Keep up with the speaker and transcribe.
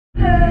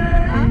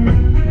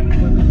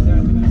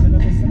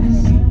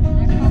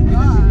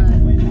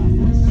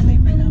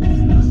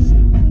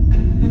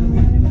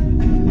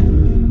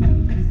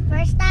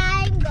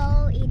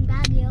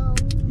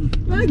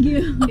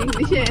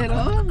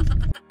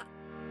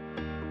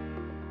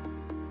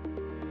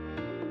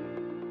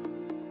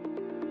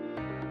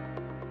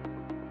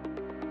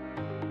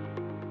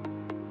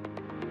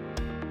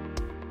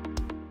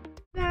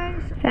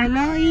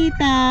Hello,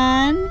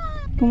 Ethan.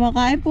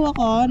 Kumakain po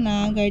ako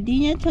ng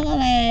gardenia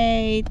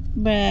chocolate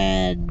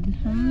bread.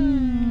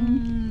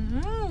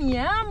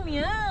 Yum,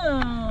 yum.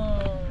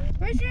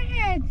 Where's your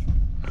head?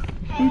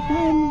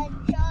 Ethan.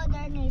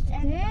 Shoulder, knees,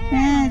 and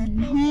Head.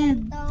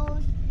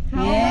 toes.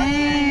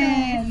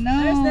 Yeah.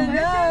 There's the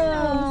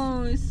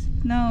Nose.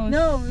 nose. Nose.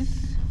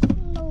 Nose.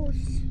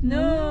 Nose.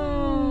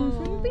 Nose.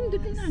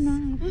 Pindutin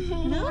ano?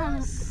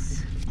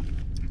 Nose.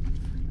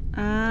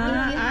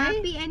 Be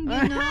happy and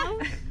you know.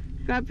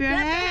 Clap your Clap your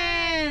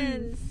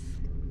hands.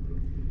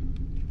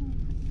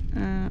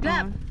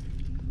 Clap.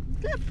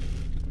 Clap.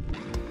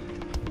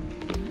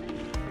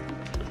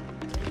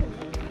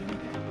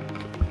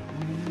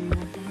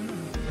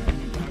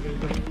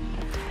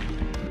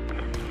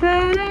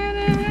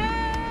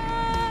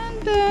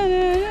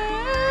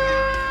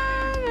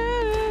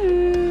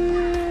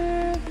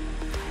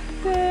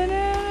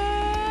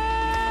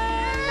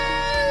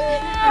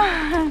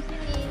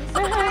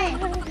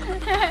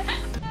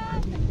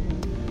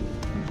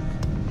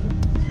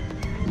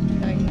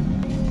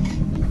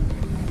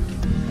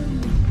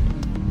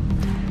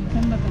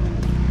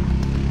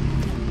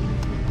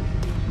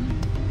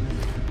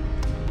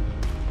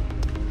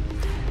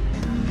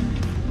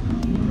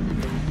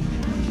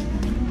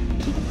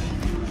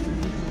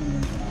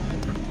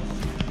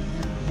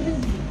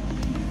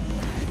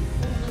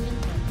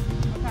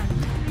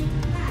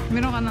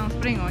 Meron ka ng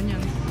spring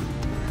onions.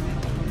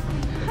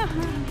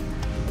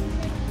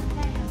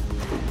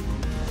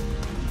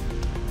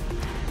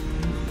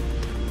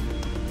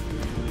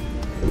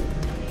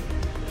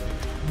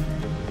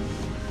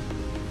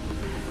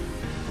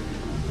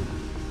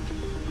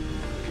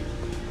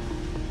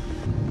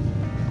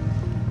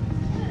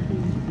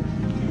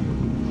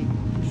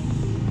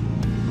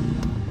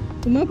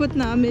 Umabot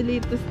na kami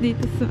latest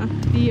dito sa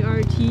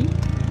DRT.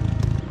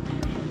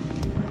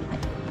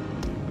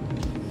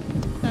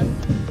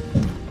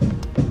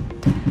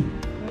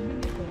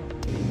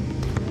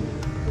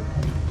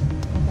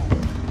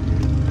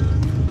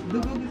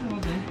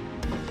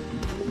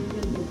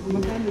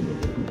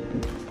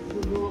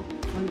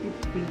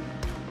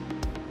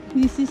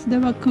 This is the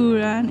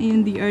Bakuran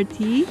in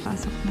DRT.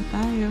 Pasok na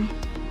tayo.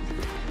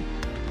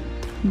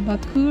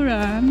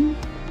 Bakuran.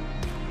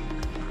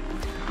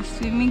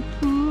 Swimming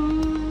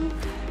pool.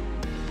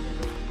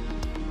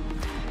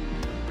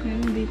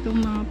 Meron dito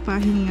mga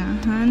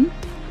pahingahan.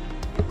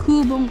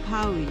 Kubong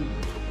Pawi.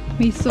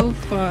 May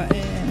sofa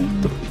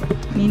and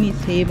mini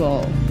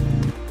table.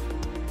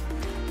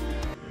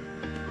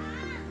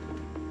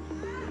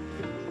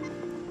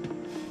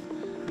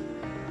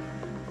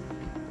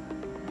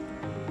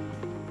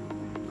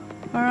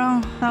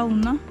 Parang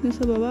sauna dun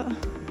sa baba.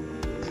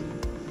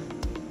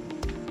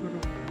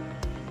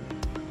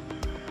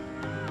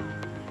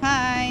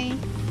 Hi!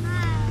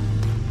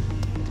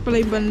 Ito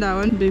pala yung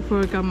bandawan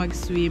before ka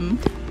mag-swim.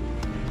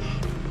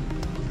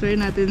 Try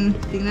natin,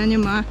 tingnan nyo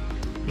mga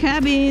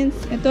cabins.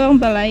 Ito ang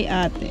balay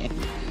ate.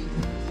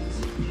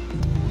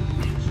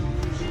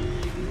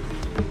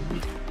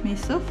 May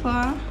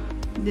sofa,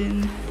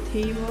 then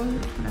table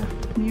at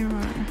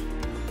mirror.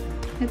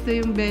 Ito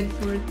yung bed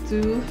for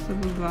two sa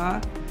baba.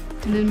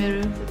 And then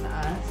meron sa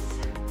taas.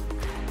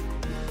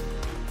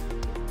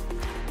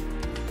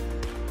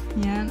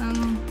 Yan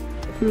ang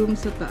room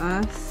sa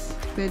taas.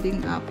 Pwedeng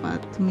apat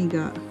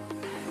tumiga.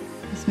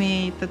 Tapos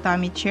may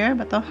tatami chair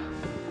ba to?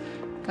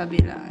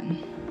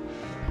 Kabilaan.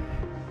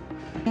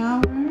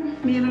 Shower.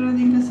 Meron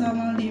din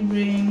kasamang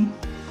libreng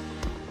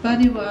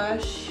body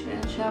wash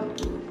and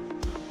shampoo.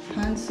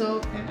 Hand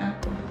soap and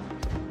alcohol.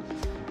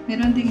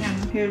 Meron din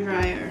hair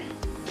dryer.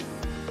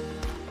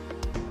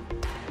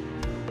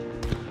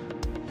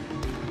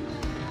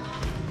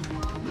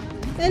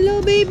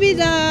 Hello, baby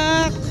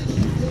duck!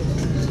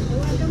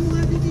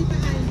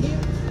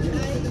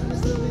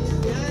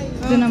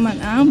 Ito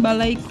naman ang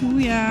balay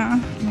kuya.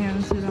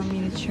 Mayroon silang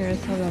miniature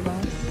sa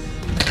labas.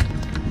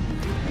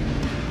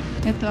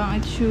 Ito ang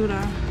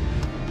itsura.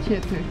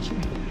 Chair.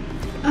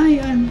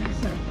 Ayan.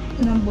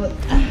 Lambot.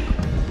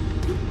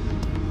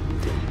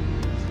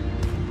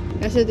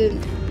 Kasi din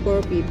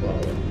 4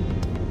 people.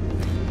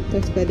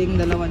 Tapos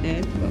pwedeng dalawa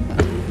din.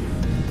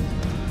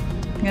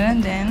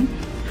 Ganun din.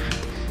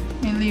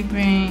 May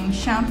libreng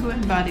shampoo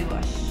and body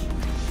wash.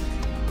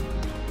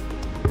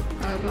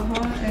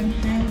 Alcohol and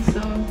hand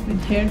soap with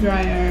hair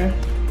dryer.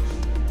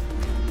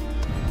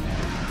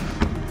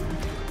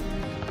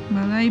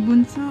 Malay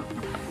bunso.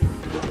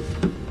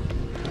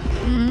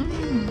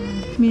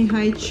 May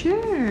high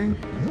chair.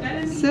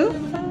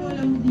 Sofa.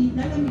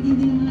 Lalamigin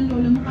din naman ng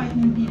lola mo kahit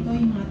nandito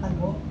yung mga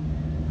tago.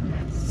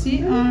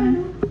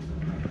 CR.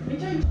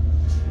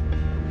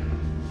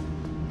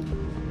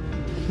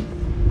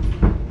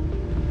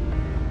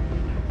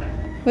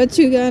 What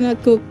you gonna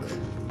cook?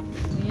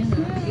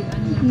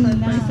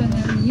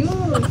 Personal use.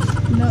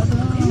 No.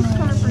 This is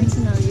for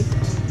personal use.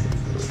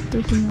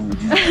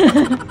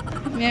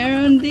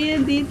 Meron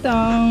din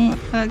ditong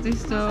electric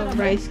stove,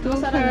 rice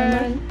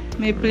cooker,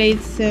 may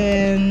plates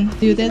and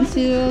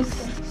utensils,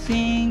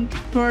 sink,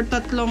 for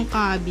 3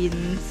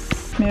 cabins.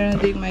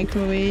 Meron ding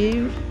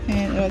microwave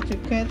and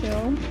electric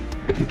kettle.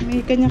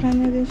 May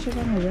kanya-kanya din siya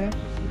ng ref.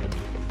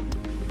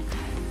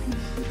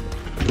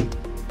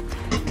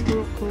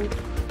 Coke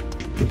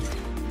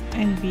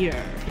and beer.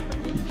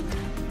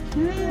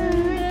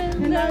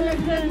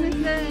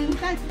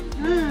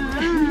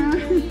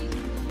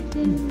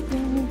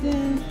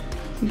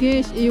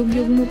 Guys,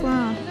 iyug-yug mo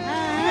pa.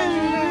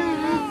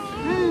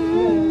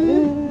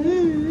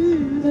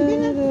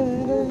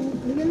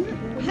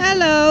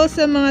 Hello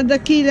sa mga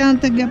dakilang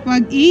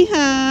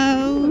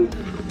tagapag-ihaw.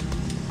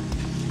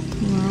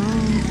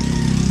 Wow.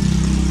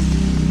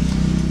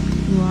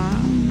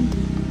 Wow.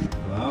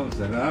 Wow,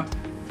 sarap.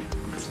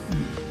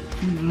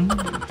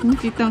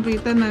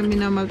 Kitang-kita na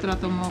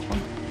minamaltrato mo ako.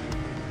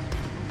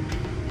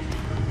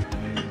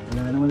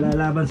 Wala naman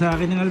lalaban sa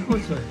akin yung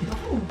Alfonso.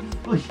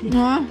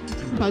 Ah,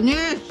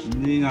 panis!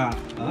 Hindi nga.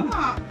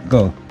 Ah?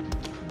 Go.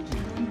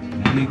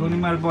 Hindi ko ni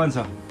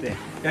Alfonso.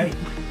 Kay.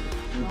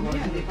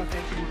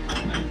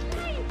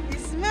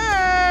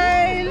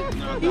 Smile!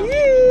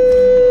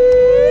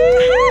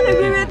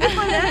 Nagbibete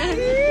pa na.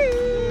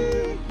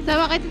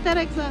 Sama kay Tita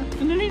Rex, ah.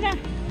 Tuloy na.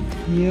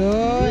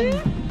 Yun.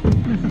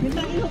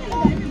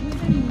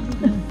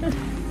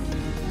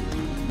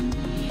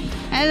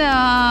 Hello!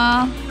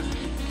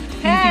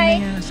 Hi!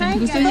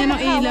 Gusto niya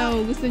ng ilaw.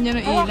 Gusto niya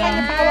ng ilaw.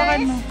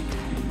 Hawakan mo.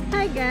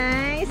 Hi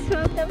guys!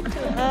 Welcome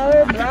to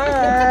our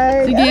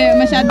vlog! Sige,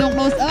 masyadong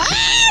close.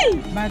 Ay!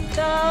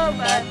 Bato!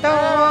 Bato!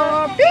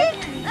 Pink!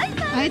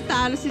 Ay,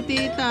 talo si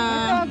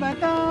Tita.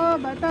 Bato!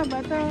 Bato!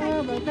 Bato!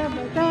 Bato!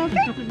 Bato!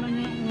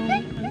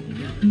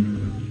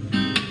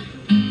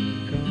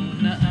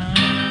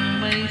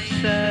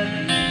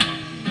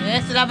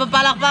 Yes, wala bang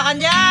palakpakan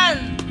dyan?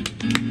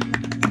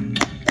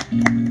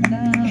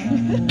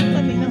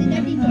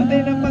 Patay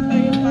na patay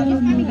yung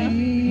palakpakan.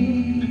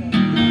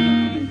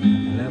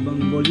 Wala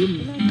bang volume?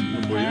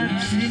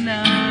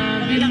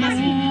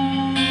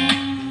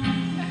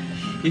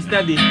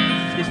 Study.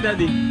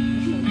 Study.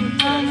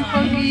 Ang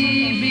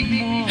pag-ibig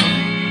mo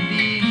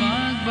hindi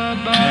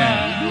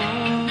magbabago.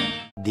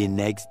 The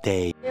next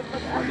day.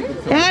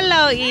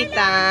 Hello,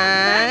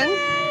 Ethan!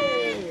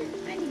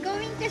 I'm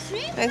going to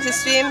swim.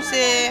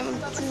 Nagsiswim-sim.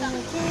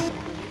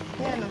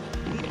 Yan o,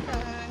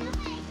 Ethan.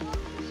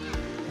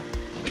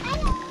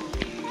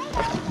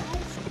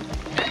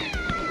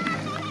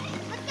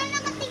 Ba't ka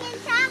nakatingin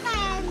sa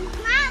akin?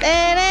 Mom!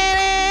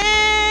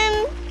 Tereren!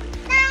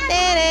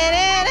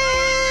 Tereren!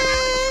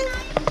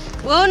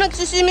 Wow,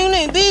 nagsiswimming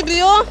na yung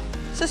baby, oh!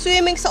 Sa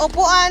swimming sa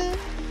upuan.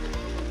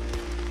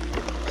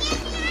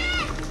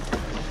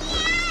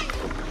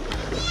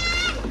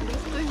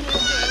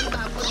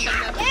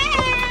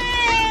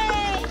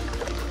 Yay!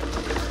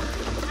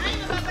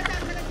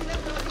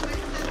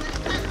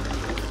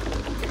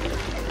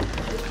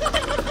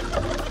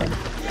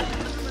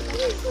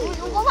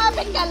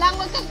 Kumapit ka lang,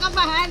 huwag kang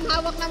kabahan.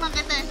 Hawak naman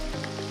kita.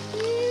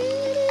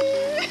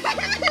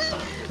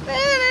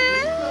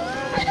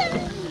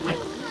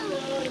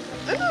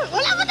 Ano?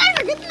 Wala pa tayo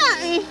sa gitna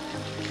eh.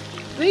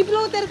 May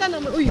floater ka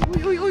naman. Uy,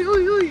 uy, uy, uy,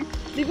 uy, uy.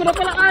 Di ko na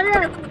pala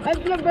kaya.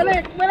 Antlang,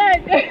 balik,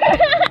 balik.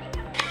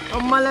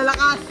 Ang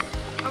malalakas.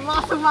 Ang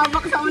mga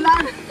sumabak sa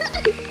ulan.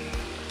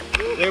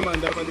 Eh,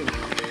 maandar pa din.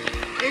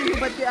 Eh,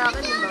 hubad si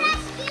akin yung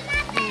bounce.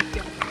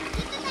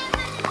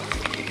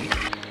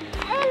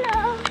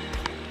 Hello!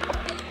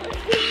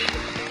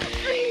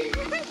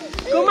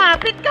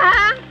 Kumapit ka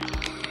ha?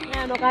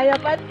 Ano, kaya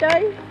pa,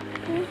 Choy?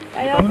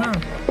 Kaya Ikaw na.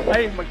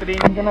 Ay,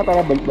 mag-training ka na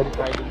para balik-balik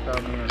tayo dun sa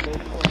mga.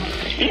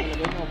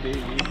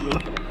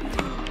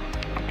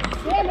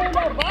 Hello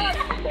na, boss!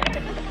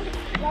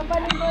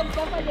 Kapalimod,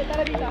 kapalimod.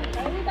 Tara dito.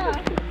 Tara dito.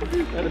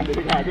 Pero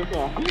delikado to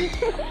ah.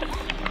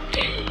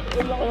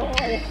 Wala ko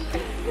kaya.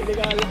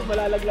 Delikado ko,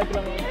 malalaglag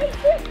lang ako.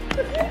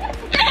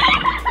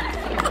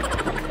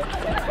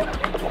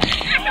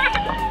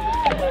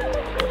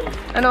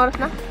 Ano oras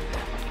na?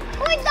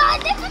 Uy,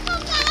 dati ka pa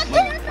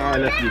pala!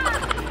 Alas di.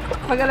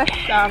 Pag-alas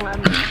sa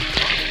ano.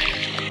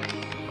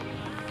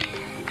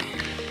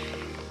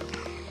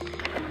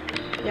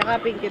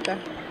 Yakapin kita.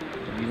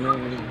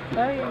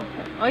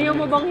 Ayaw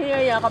mo bang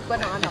hiyayakap ka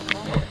ng anak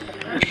mo?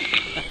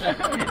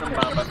 Ang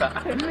babata.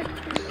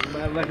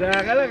 Babasa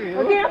ka lang eh.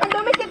 Hindi na kang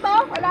dumikit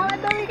oh. Wala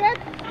kang dumikit.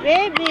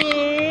 Baby!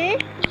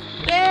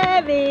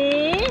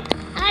 Baby!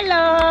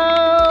 Hello!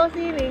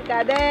 Swimming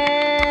ka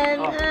din.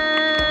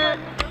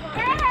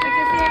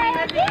 Nagsiswimming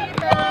na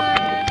dito.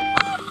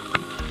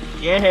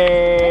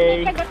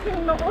 Yay! Kagat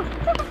yung noo.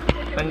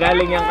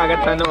 Tanggalin yung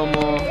kagat sa noo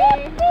mo.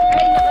 Ay,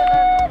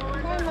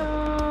 hello!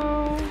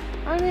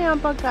 Ano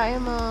yan pagkain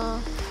mo?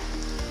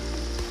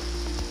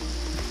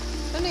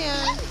 Ano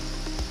yan?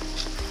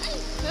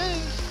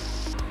 Ay!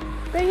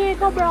 Tingin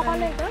ko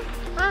broccoli ka?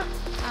 Ha?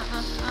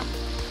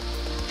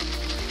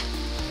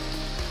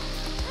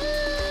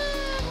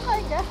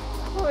 Ay ka?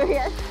 Uy,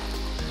 yan.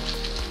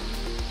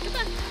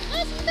 Diba?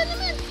 Sita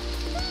naman!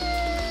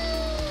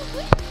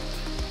 Uy!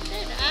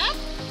 Sarap!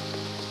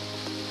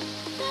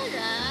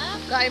 Sarap!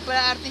 Kain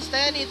pala artista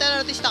yan.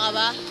 Ethan, artista ka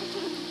ba?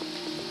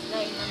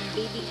 Lain ng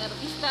dating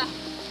artista.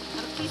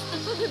 artista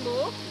to, di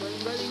ba?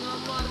 Galing nga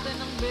parte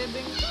ng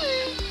bebeng ko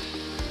eh.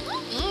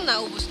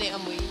 Naubos na yung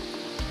amoy.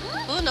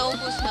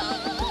 Naubos na ang...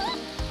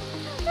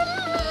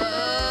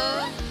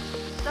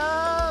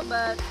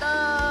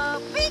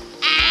 Topic!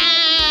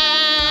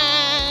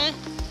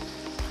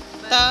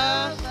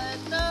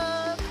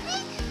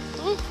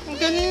 Ang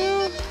galing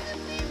mo.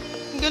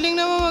 Ang galing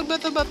naman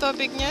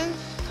magbato-topic niyan.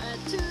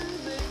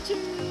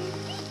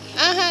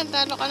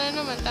 Talo ka na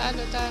naman.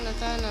 Talo.